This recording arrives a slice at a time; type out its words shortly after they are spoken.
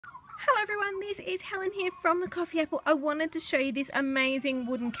Hello everyone, this is Helen here from the Coffee Apple. I wanted to show you this amazing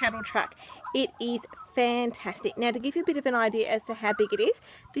wooden cattle truck. It is fantastic. Now, to give you a bit of an idea as to how big it is,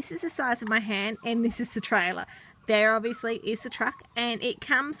 this is the size of my hand and this is the trailer. There obviously is the truck, and it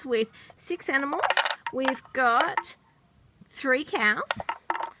comes with 6 animals. We've got 3 cows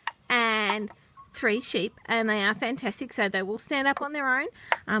and 3 sheep, and they are fantastic, so they will stand up on their own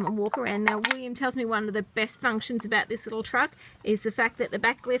and walk around. Now, William tells me one of the best functions about this little truck is the fact that the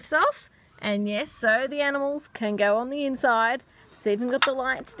back lifts off, and yes, so the animals can go on the inside. It's even got the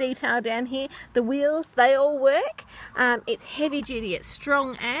lights detail down here. The wheels, they all work. It's heavy duty, it's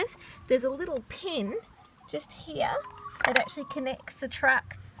strong as. There's a little pin just here that actually connects the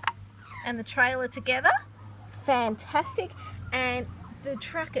truck and the trailer together. Fantastic. And the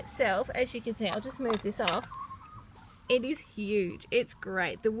truck itself, as you can see, I'll just move this off, it is huge. It's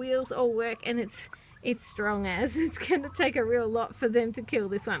great. The wheels all work, and it's strong as. It's going to take a real lot for them to kill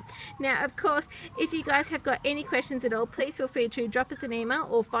this one. Now, of course, if you guys have got any questions at all, please feel free to drop us an email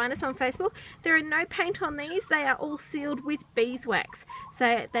or find us on Facebook. There are no paint on these. They are all sealed with beeswax.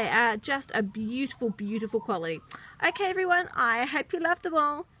 So they are just a beautiful, beautiful quality. Okay, everyone, I hope you love them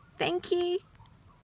all. Thank you.